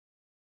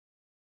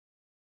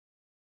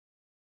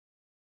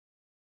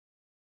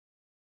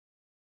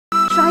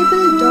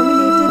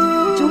tribal-dominated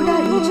Joda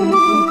region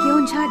in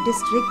Keonjhar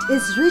district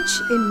is rich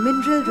in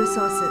mineral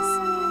resources.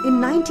 In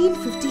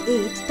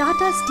 1958,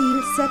 Tata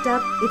Steel set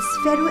up its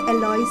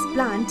ferroalloys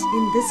plant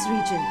in this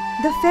region.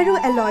 The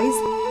ferroalloys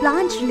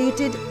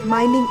plant-related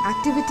mining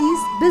activities,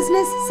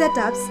 business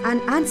setups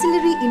and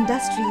ancillary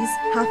industries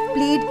have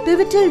played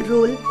pivotal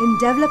role in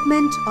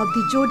development of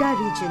the Joda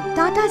region.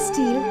 Tata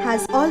Steel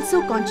has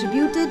also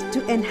contributed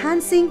to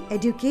enhancing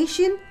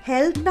education,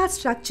 health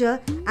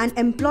infrastructure and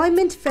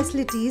employment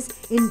facilities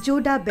in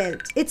Joda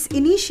belt. Its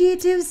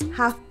initiatives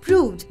have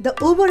proved the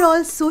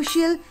overall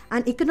social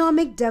and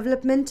economic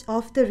development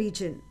of the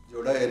region.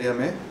 जोड़ा area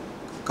में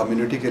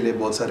community के लिए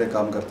बहुत सारे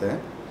काम करते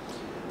हैं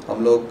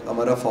हम लोग.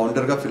 हमारा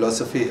फाउंडर का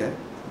फिलॉसफी है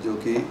जो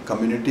कि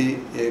कम्युनिटी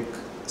एक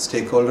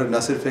स्टेक होल्डर, न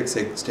सिर्फ एक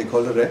स्टेक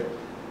होल्डर है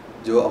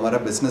जो हमारा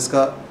बिजनेस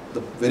का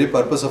the very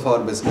purpose of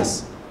our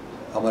business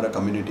हमारा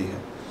कम्युनिटी है.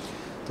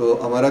 तो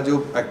हमारा जो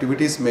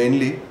एक्टिविटीज़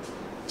मेनली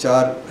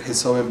 4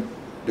 हिस्सों में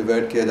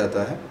डिवाइड किया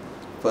जाता है.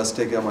 फर्स्ट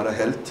है कि हमारा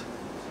हेल्थ,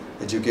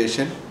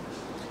 एजुकेशन,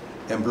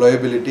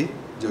 एम्प्लॉयबिलिटी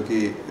जो कि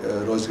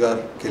रोज़गार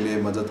के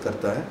लिए मदद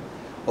करता है,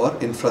 और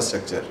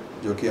इंफ्रास्ट्रक्चर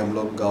जो कि हम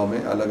लोग गांव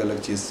में अलग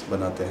अलग चीज़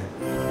बनाते हैं.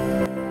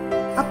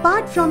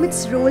 Apart from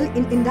its role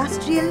in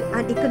industrial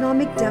and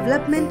economic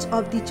development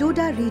of the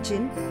Joda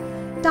region,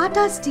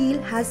 Tata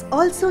Steel has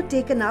also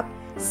taken up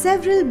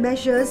several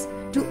measures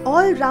to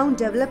all-round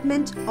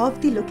development of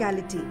the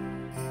locality.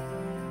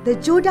 The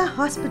Joda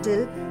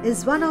Hospital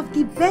is one of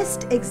the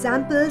best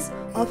examples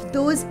of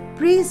those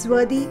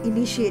praiseworthy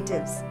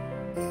initiatives.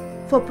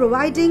 For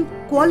providing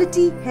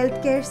quality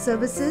healthcare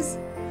services,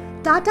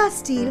 Tata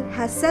Steel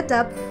has set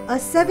up a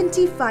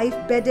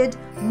 75-bedded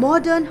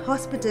modern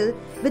hospital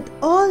with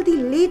all the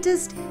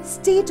latest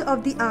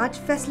state-of-the-art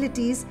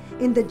facilities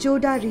in the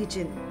Joda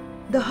region.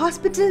 The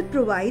hospital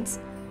provides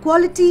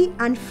quality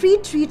and free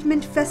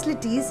treatment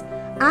facilities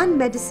and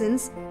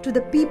medicines to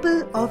the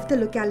people of the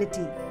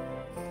locality.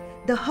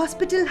 The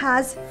hospital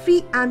has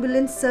free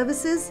ambulance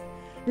services,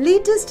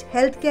 latest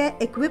healthcare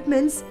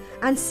equipments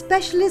and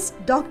specialist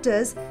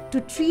doctors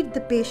to treat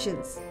the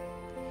patients.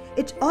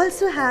 It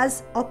also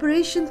has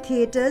operation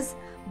theatres,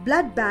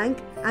 blood bank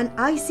and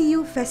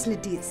ICU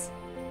facilities.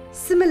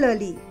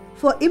 Similarly,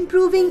 for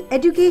improving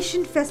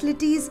education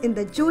facilities in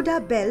the Joda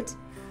belt,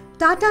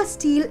 Tata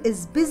Steel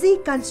is busy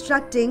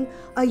constructing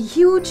a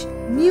huge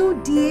new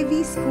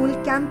DAV school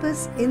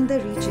campus in the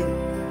region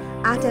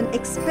at an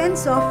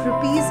expense of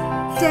rupees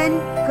 10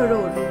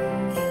 crore.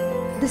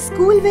 The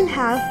school will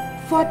have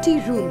 40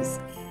 rooms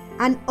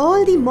and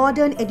all the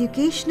modern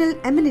educational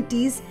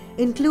amenities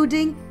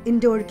including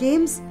indoor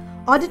games,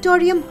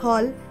 auditorium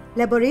hall,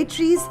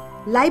 laboratories,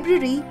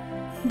 library.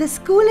 The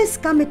school is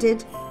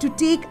committed to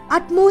take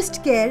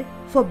utmost care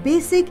for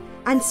basic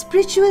and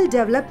spiritual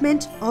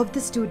development of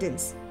the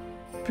students.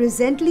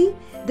 Presently,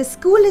 the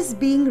school is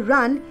being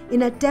run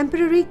in a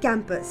temporary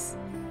campus.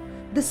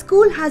 The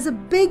school has a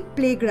big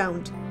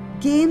playground,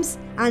 games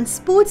and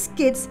sports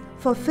kits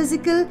for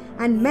physical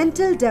and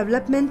mental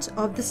development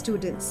of the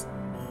students.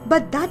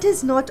 But that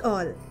is not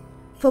all.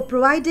 For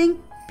providing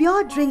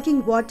pure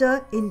drinking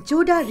water in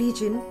Joda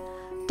region,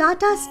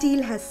 Tata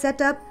Steel has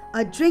set up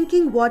a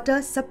drinking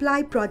water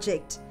supply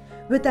project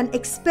with an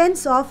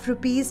expense of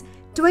rupees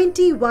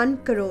 21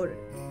 crore.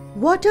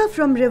 Water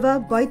from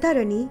river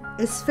Boitarani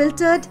is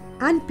filtered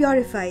and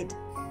purified.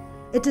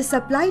 It is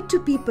supplied to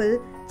people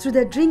through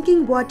the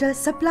drinking water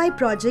supply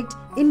project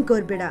in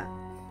Gorbida.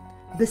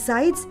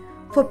 Besides,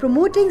 for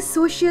promoting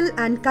social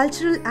and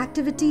cultural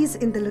activities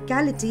in the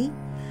locality,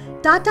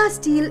 Tata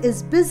Steel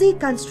is busy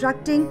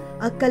constructing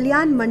a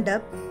Kalyan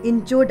Mandap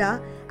in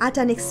Joda at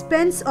an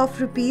expense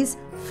of rupees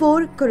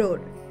 4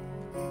 crore.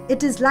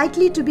 It is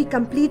likely to be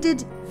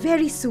completed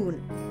very soon.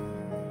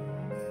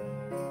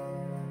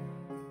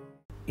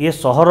 ये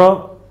शहर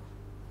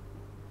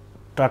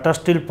Tata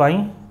steel पाई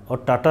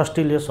और Tata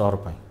steel ये शहर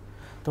पाई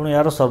तेणु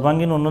यार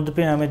सर्वांगीन उन्नति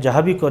पे आम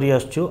जहाँ भी कर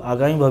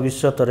आगामी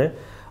भविष्य में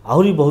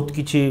आहरी बहुत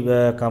किसी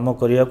काम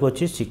करने को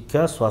अच्छी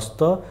शिक्षा,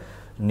 स्वास्थ्य,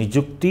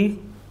 निजुक्ति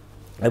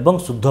एवं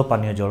शुद्ध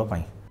पानीय जल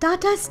पाई.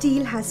 Tata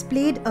Steel has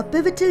played a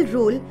pivotal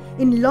role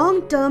in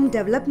long-term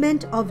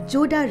development of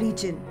Joda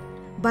region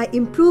by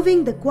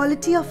improving the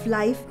quality of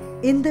life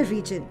in the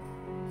region.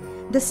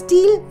 The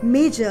steel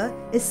major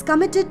is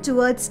committed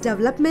towards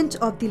development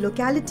of the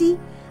locality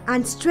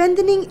and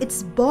strengthening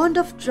its bond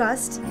of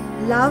trust,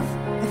 love,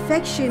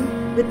 affection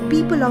with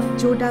people of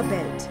Joda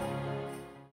belt.